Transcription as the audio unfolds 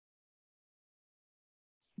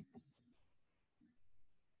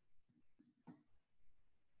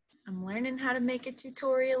I'm learning how to make a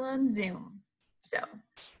tutorial on Zoom. So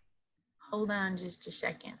hold on just a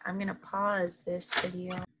second. I'm gonna pause this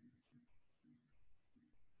video.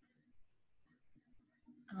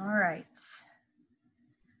 All right.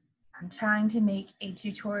 I'm trying to make a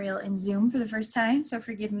tutorial in Zoom for the first time, so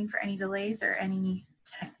forgive me for any delays or any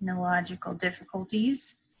technological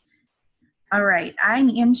difficulties. All right, I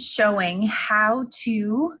am showing how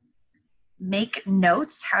to make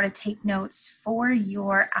notes, how to take notes for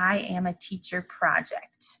your I Am a Teacher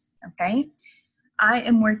project, okay? I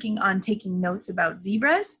am working on taking notes about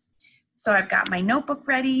zebras. So I've got my notebook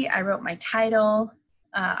ready, I wrote my title,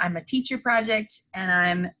 I'm a teacher project, and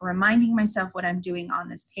I'm reminding myself what I'm doing on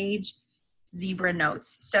this page, zebra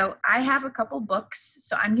notes. So I have a couple books,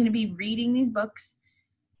 so I'm gonna be reading these books.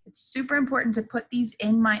 It's super important to put these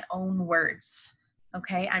in my own words,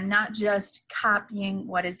 okay? I'm not just copying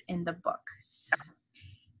what is in the book. So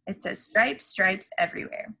it says stripes, stripes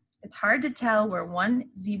everywhere. It's hard to tell where one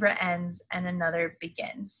zebra ends and another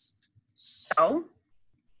begins. So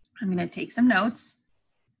I'm gonna take some notes.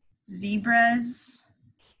 Zebras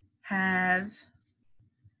have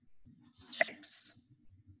stripes.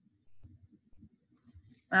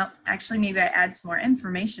 Well, actually, maybe I add some more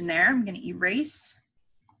information there. I'm gonna erase.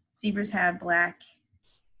 Zebras have black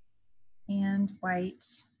and white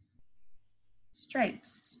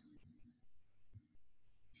stripes.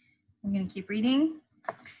 I'm going to keep reading.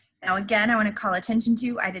 Now again, I want to call attention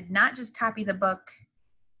to, I did not just copy the book,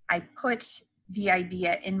 I put the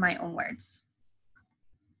idea in my own words.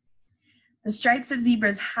 The stripes of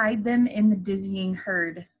zebras hide them in the dizzying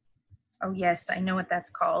herd. Oh yes, I know what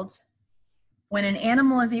that's called. When an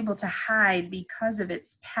animal is able to hide because of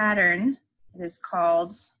its pattern, it is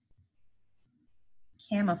called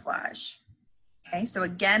camouflage. Okay, so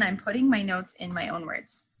again, I'm putting my notes in my own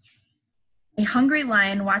words. A hungry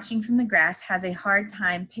lion watching from the grass has a hard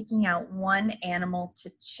time picking out one animal to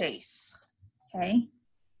chase. Okay,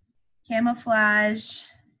 camouflage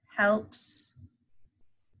helps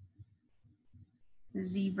the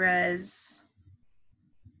zebras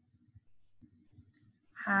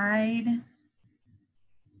hide,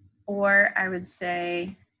 or I would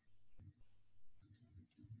say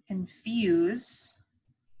confuse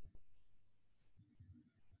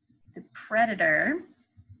the predator.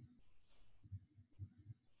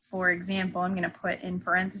 For example, I'm going to put in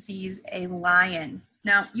parentheses a lion.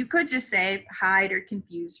 Now, you could just say hide or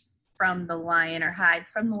confuse from the lion, or hide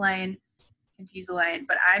from the lion, confuse the lion,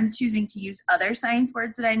 but I'm choosing to use other science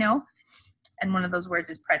words that I know, and one of those words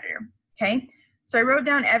is predator, okay? So I wrote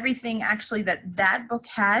down everything actually that book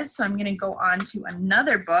has, so I'm going to go on to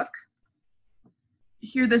another book.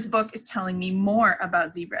 Here, this book is telling me more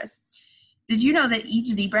about zebras. Did you know that each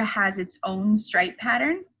zebra has its own stripe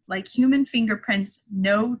pattern? Like human fingerprints,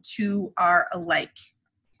 no two are alike.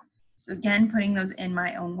 So again, putting those in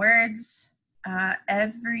my own words.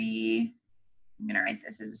 I'm gonna write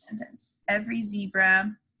this as a sentence. Every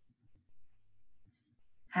zebra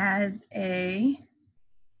has a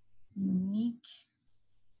unique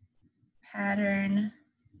pattern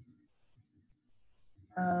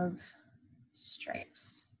of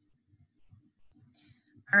stripes.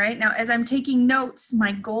 All right, now as I'm taking notes,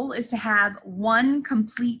 my goal is to have one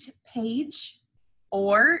complete page,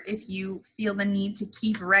 or if you feel the need to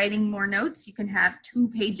keep writing more notes, you can have 2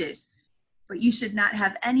 pages, but you should not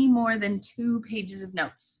have any more than 2 pages of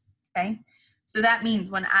notes, okay? So that means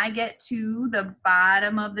when I get to the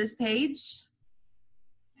bottom of this page,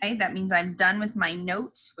 okay, that means I'm done with my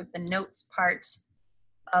note, with the notes part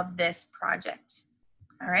of this project,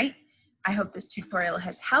 all right? I hope this tutorial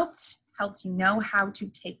has helped you know how to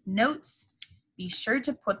take notes. Be sure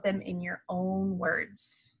to put them in your own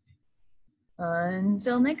words.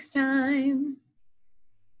 Until next time.